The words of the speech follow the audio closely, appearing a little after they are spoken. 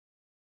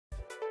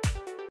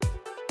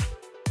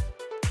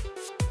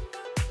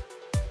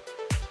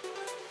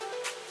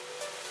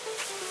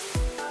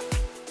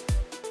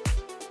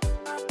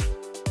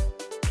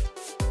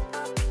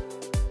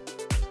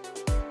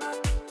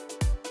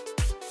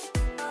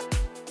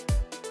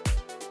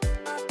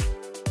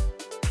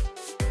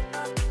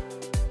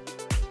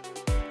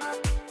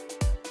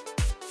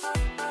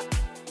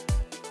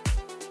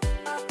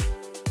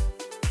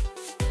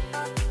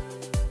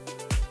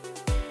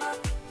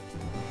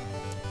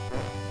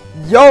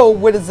Yo,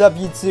 what is up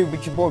YouTube?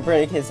 It's your boy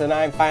Brandocus and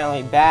I'm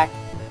finally back.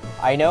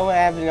 I know I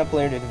haven't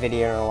uploaded a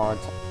video in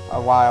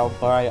a while,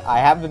 but I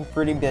have been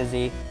pretty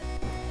busy.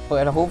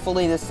 But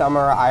hopefully this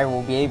summer I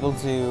will be able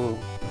to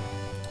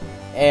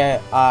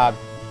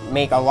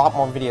make a lot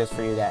more videos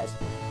for you guys.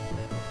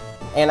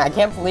 And I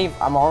can't believe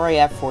I'm already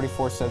at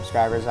 44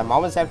 subscribers. I'm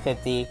almost at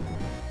 50.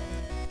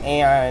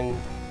 And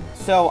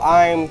so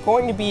I'm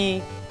going to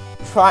be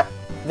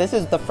this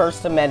is the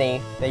first of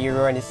many that you're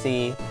going to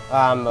see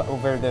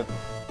over the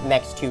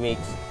next 2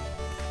 weeks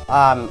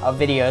of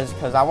videos,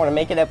 because I want to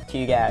make it up to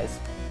you guys.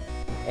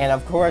 And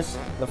of course,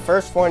 the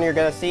first one you're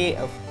going to see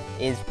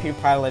is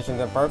Pewdiepie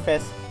Legends of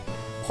Brofist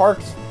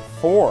Part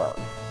 4.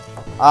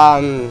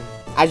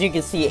 As you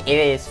can see, it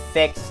is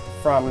fixed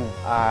from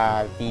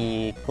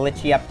the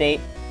glitchy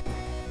update.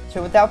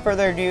 So without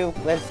further ado,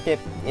 let's get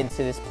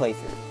into this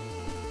playthrough.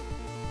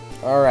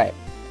 Alright.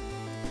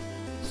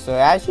 So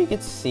as you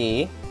can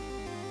see,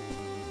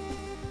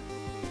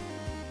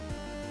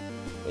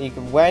 you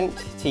went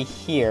to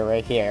here,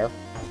 right here.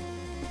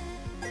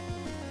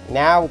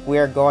 Now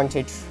we're going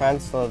to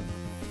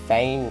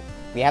Transylvania.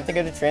 We have to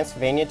go to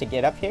Transylvania to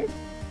get up here?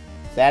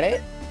 Is that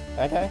it?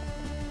 Okay.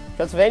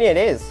 Transylvania it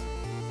is.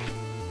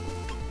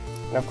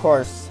 And of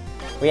course,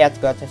 we have to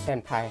go to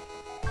Senpai.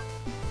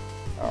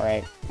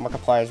 Alright,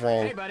 Markiplier's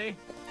ring. Hey, buddy.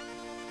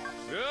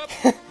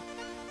 Yep.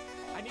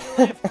 I need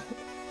a lift.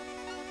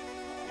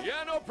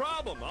 Yeah, no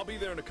problem. I'll be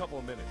there in a couple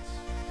of minutes.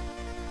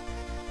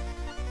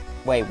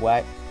 Wait,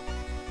 what?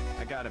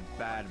 I got a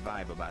bad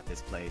vibe about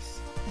this place.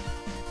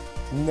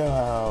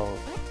 No.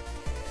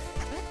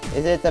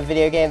 Is it the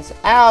video games?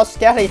 Ow,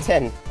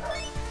 skeleton!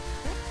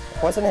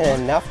 Wasn't it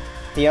enough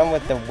dealing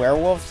with the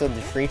werewolves in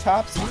the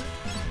treetops?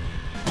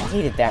 I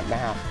hated that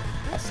map.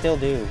 I still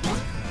do.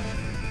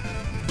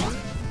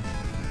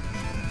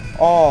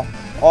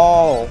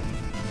 Oh,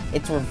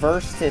 it's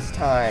reversed this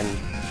time.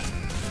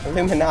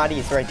 Illuminati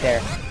is right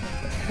there.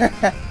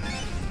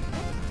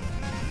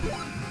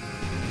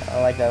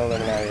 I like that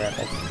Illuminati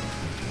reference.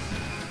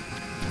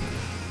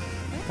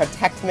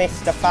 Protect me,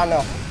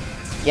 Stefano.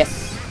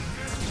 Yes.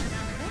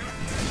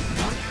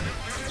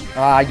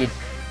 Ah, you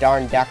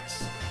darn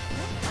ducks.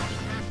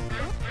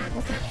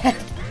 What the heck?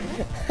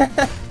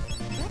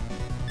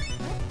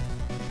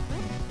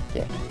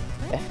 Okay.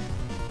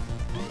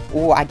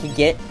 Ooh, I can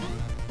get.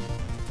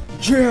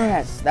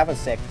 Yes, that was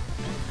sick.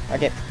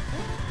 Okay.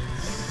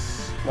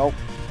 Nope.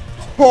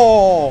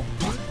 Oh.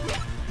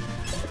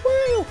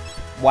 Woo.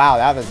 Wow,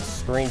 that was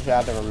a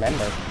screenshot to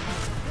remember.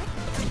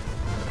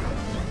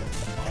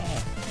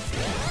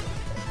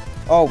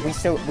 Oh,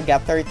 we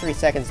got 33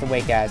 seconds to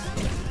wait, guys.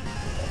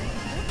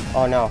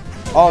 Oh no.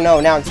 Oh no,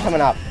 now it's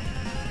coming up.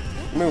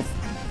 Move.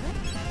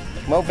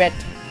 Move it.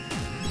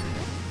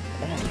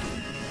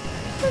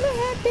 Where the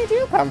heck did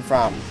you come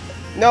from?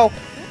 No.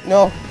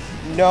 No.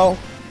 No.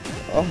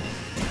 Oh.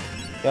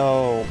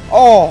 No.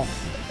 Oh.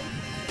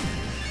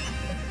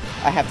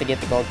 I have to get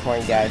the gold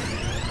coin, guys.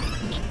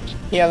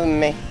 Heal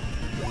me.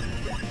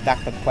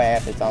 Dr.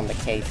 Quab is on the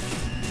case.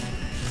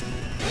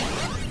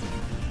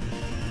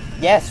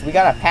 Yes, we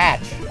got a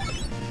patch.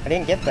 I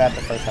didn't get that the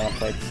first time I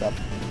played, so.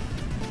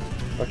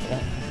 Okay.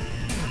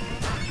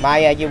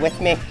 Maya, you with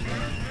me?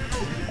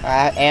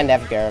 And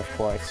Edgar, of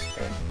course.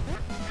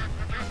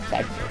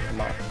 Edgar,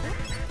 come on.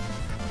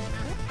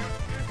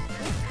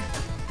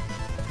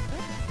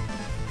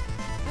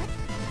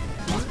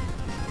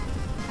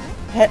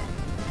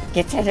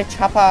 Get to the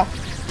chopper!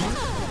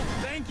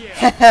 Thank you!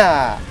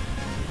 Haha!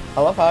 I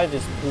love how I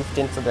just poofed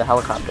into the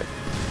helicopter.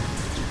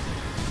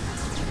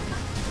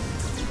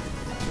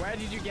 Where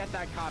did you get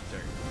that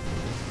copter?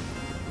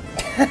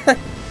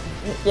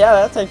 Yeah,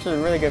 that's actually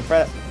a really good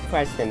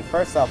question.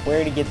 First off, where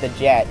did he get the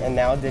jet, and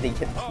now where did he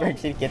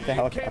get the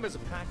helicopter? It came as a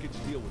package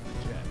deal with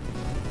the jet.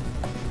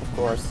 Of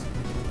course.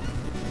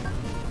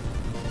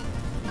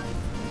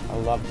 I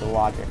love the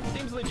logic.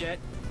 Seems legit.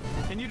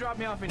 Can you drop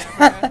me off in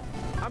Africa?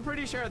 I'm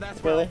pretty sure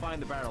that's where I'll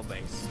find the barrel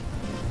base.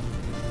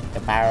 The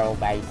barrel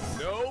base.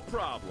 No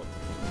problem.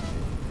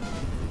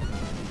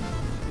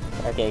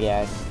 Okay,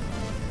 guys.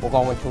 We're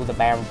going to the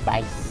barrel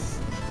base.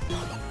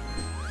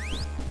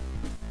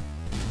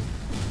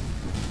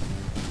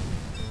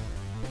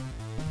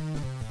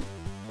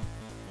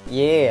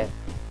 Yeah.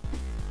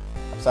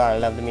 I'm sorry, I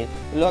love the music.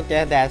 Look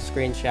at that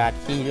screenshot.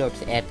 He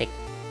looks epic.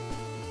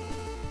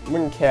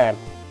 Okay.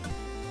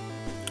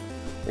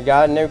 We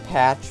got a new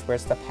patch.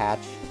 Where's the patch?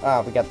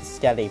 Oh, we got the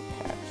Skelly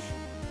patch.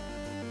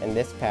 And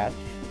this patch.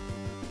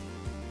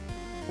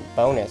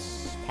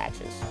 Bonus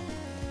patches.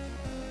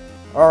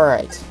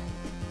 Alright.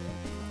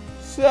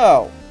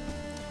 So,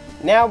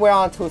 now we're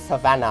on to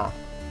Savannah.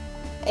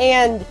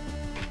 And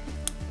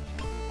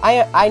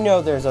I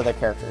know there's other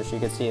characters. You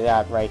can see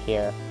that right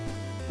here.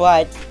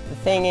 But the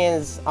thing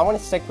is, I want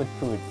to stick with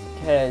Poods,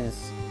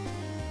 because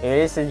it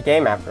is his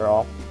game after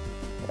all.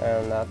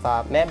 And I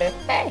thought, maybe,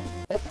 hey,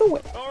 let's do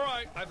it.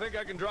 Alright, I think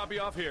I can drop you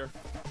off here.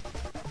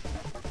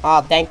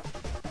 Oh,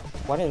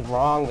 what is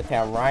wrong with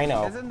that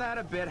rhino? Isn't that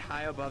a bit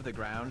high above the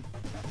ground?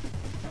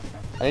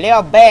 A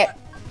little bit.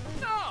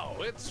 No,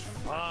 it's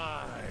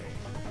fine.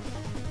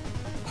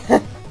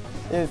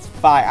 It's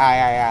fine.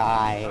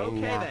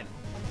 Okay then.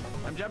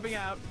 I'm jumping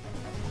out.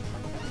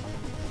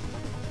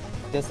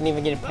 Doesn't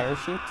even get a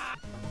parachute.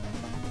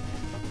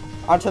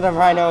 Onto the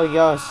rhino he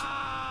goes.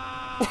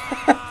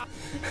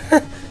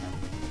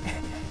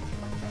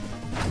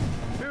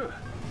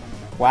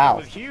 Wow.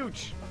 That was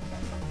huge.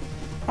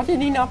 How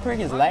did he not break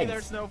his legs?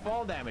 There's no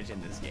fall damage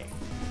in this game.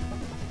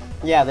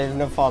 Yeah, there's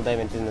no fall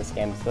damage in this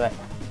game. So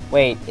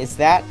wait, is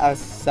that a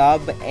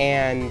sub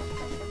and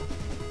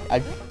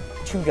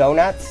two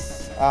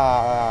donuts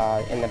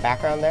in the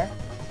background there?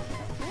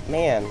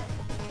 Man,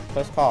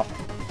 close call.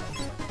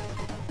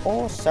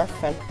 Oh,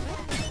 surfing.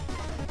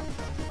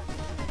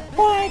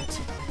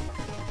 What?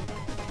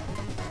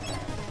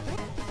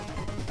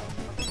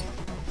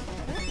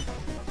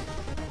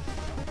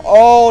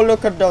 Oh,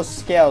 look at those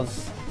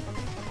skills.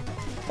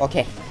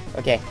 Okay.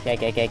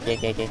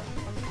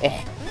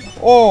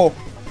 Oh!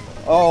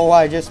 Oh,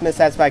 I just missed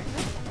that spike.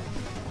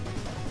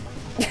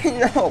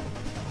 No!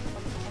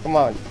 Come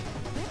on.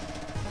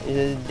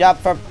 Jump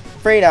for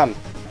freedom.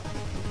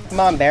 Come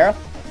on, Barrel.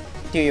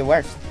 Do your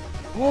worst.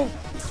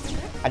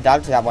 I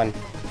dodged that one.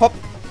 Hop!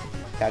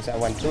 Dodged that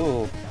one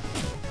too.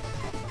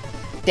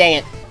 Dang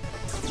it.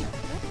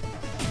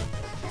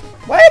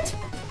 What?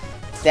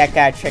 That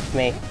guy tricked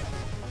me.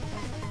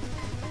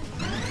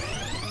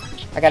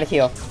 I gotta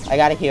heal.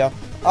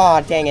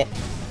 Oh, dang it.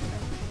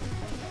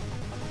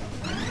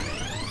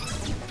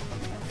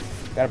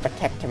 Gotta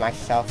protect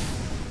myself.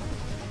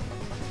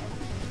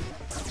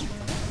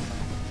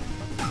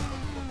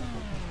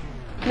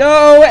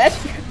 No!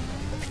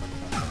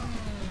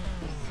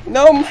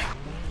 No!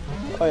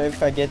 Oh,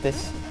 if I get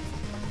this.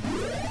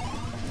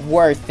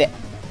 Worth it.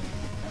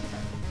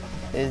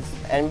 Is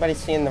anybody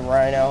seeing the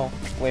rhino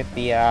with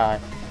the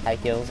high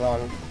heels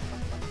on?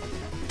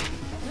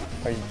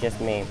 Or is it just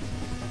me?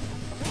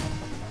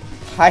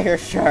 Tiger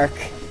shark.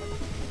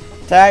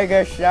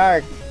 Tiger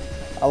shark.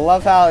 I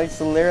love how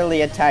it's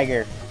literally a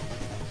tiger.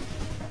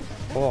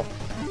 Cool.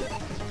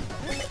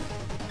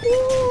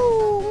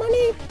 Ooh,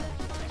 money.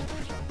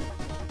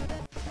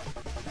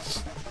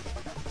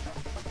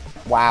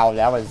 Wow,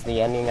 that was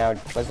the ending I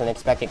wasn't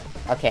expecting.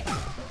 Okay.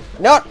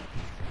 No!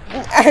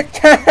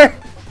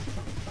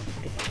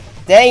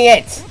 Dang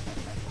it!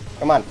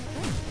 Come on.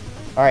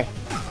 Alright.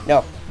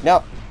 No.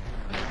 No.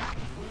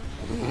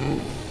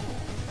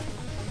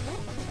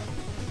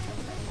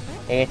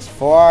 It's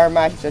for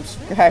my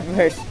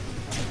subscribers.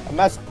 I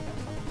must.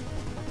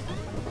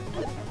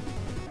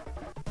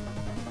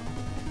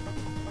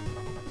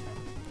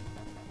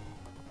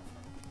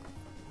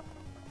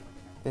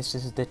 This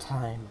is the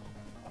time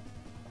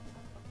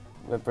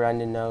where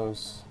Brandon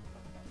knows,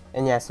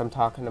 and yes, I'm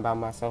talking about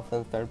myself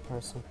in third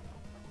person,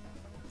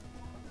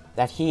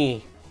 that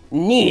he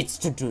needs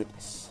to do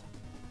this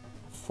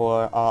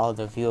for all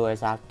the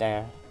viewers out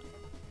there.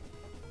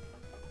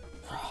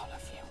 For all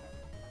of you.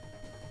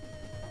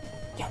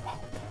 You're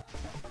welcome.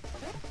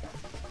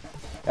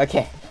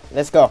 Okay,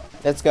 let's go.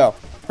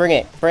 Bring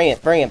it.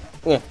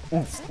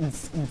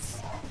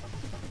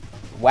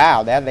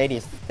 Wow,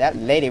 that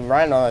lady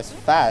rhino is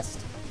fast.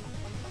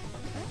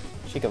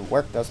 She can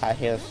work those high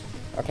heels.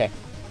 Okay.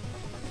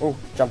 Oh,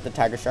 jump the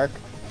tiger shark.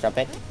 Jump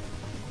it.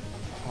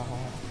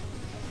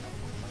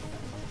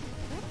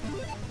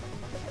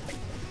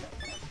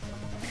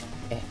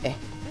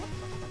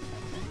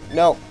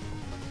 No.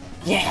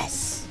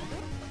 Yes.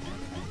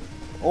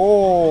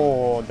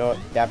 Oh,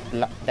 that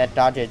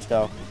dodgage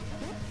though.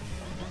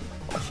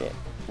 Oh shit.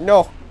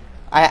 No.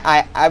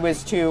 I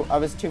was too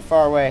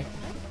far away.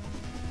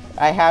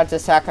 I had to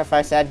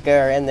sacrifice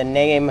Edgar in the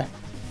name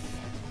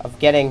of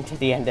getting to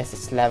the end of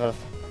this level.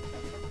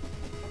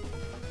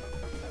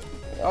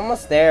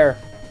 Almost there.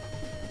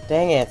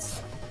 Dang it.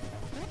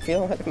 I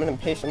feel like I'm an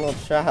impatient little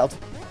child.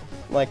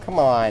 I'm like, come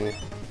on.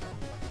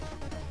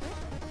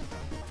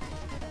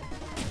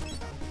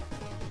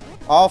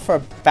 All for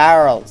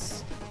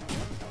barrels.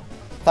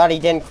 Thought he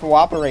didn't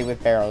cooperate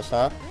with barrels,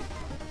 huh?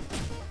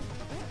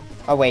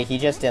 Oh wait, he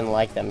just didn't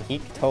like them. He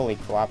totally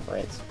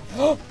cooperates.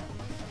 You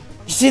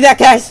see that,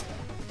 guys?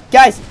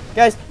 Guys!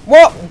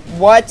 Whoa!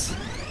 What?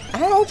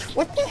 Ouch!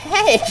 What the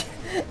heck?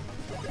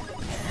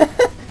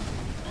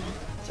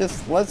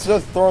 Let's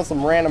just throw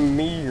some random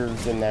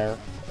meteors in there.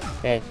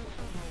 Okay.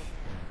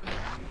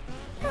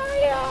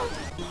 Maya!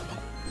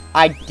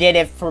 I did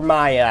it for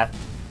Maya.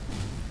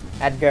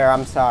 Edgar,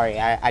 I'm sorry.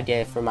 I did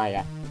it for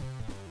Maya.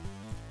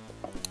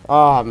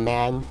 Oh,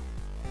 man.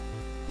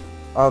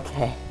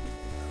 Okay.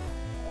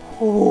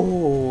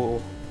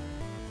 Ooh.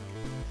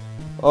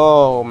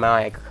 Oh,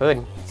 my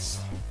goodness.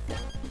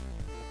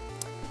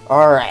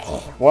 Alright,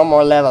 one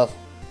more level.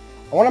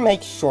 I want to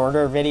make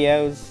shorter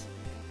videos,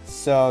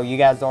 so you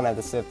guys don't have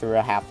to sit through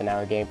a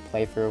half-an-hour game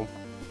playthrough,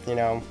 you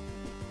know?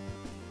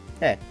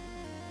 Hey.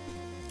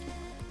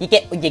 You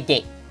get what you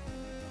get.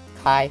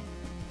 Hi.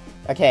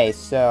 Okay,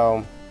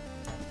 so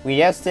we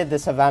just did the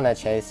Savannah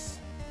chase.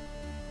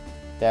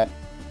 The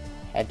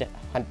head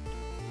hunt.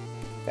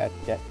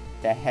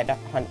 The head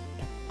hunt.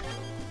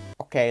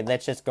 Okay,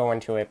 let's just go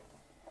into it.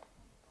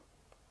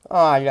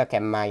 Oh, look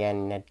at Maya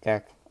and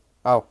Edgar.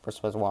 Oh, we're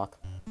supposed to walk.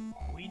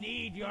 We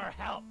need need your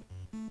help.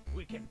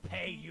 We can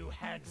pay you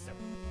handsome.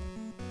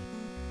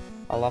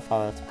 I love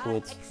how that's cool.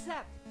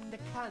 Accept the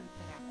contract.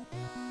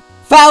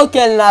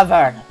 Falcon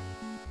Lover!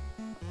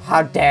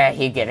 How dare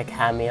he get a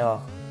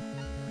cameo?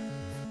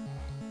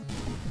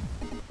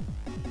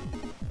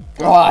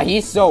 Oh,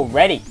 he's so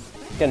ready.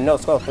 Gonna no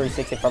scope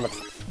 360 from it.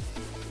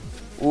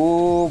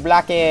 Ooh,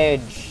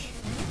 blockage.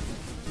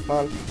 Come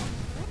on.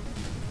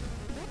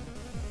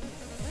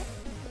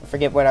 I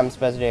forget what I'm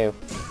supposed to do.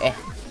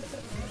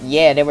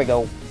 Yeah, there we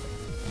go.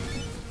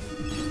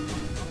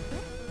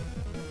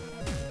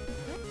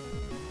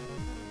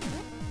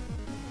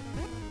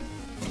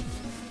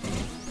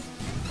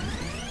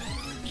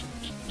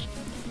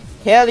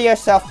 Kill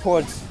yourself,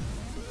 Poods.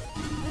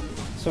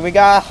 So we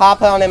gotta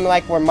hop on him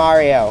like we're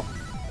Mario.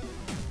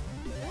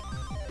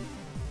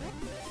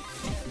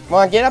 Come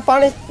on, get up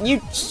on it.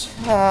 You.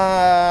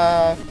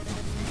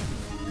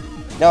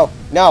 No,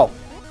 no.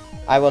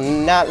 I will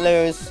not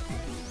lose.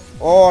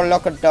 Oh,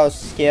 look at those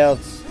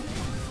skills.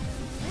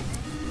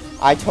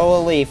 I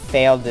totally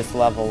failed this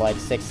level like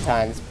 6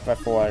 times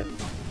before.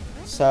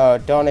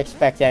 So don't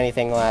expect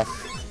anything less.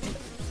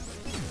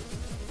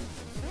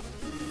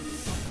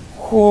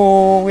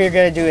 Oh, we're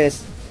gonna do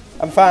this.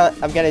 I'm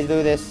gonna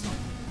do this.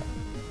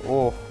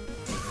 Oh.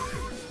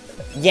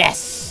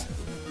 Yes!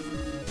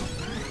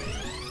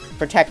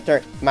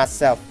 Protector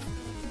myself.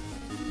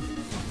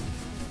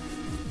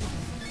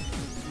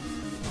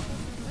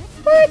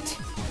 What?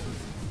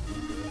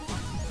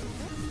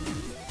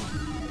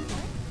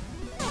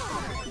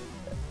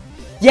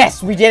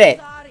 Yes, we did it!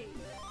 Sorry.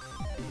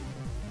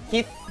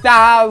 He's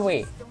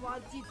sorry. I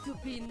wanted to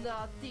be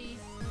naughty.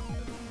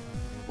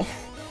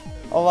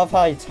 I love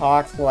how he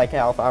talks like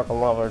how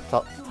Falcon Lover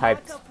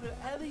types. To make up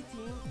for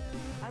everything,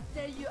 I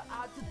tell you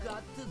how to go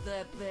to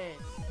the best.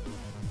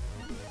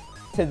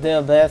 To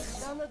do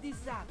this. Download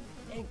this app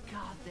and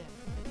got them.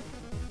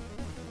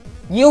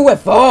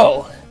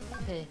 UFO!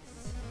 This.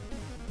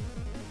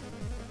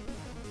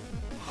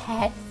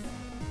 Heck.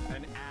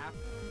 An app?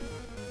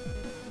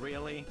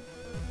 Really?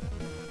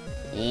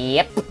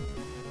 Yep.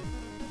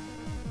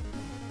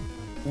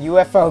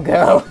 UFO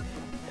go.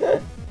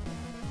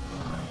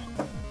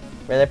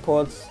 Really,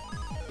 Pools?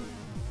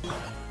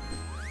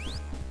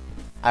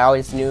 I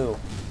always knew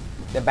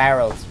the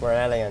barrels were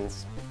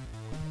aliens.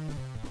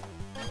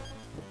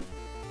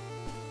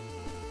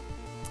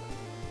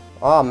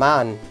 Oh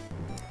man.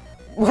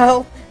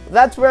 Well,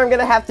 that's where I'm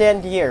gonna have to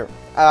end here.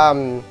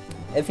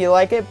 If you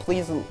like it,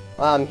 please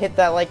hit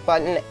that like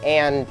button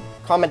and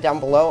comment down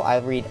below. I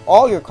read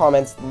all your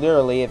comments,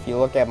 literally. If you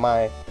look at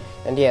my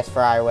NDS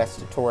for iOS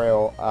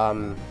tutorial,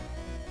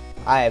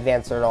 I have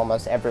answered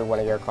almost every one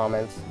of your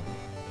comments.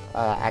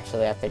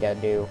 Actually, I think I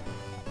do.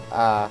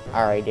 I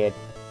already did.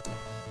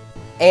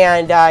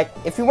 And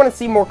if you want to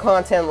see more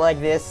content like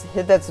this,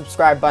 hit that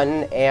subscribe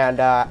button. And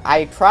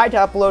I try to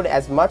upload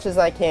as much as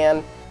I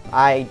can.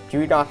 I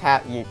do not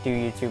have to do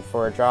YouTube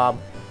for a job,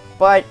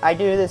 but I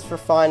do this for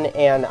fun,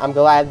 and I'm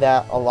glad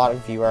that a lot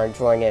of you are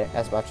enjoying it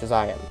as much as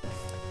I am.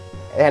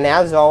 And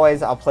as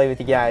always, I'll play with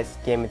you guys,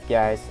 game with you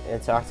guys,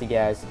 and talk to you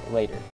guys later.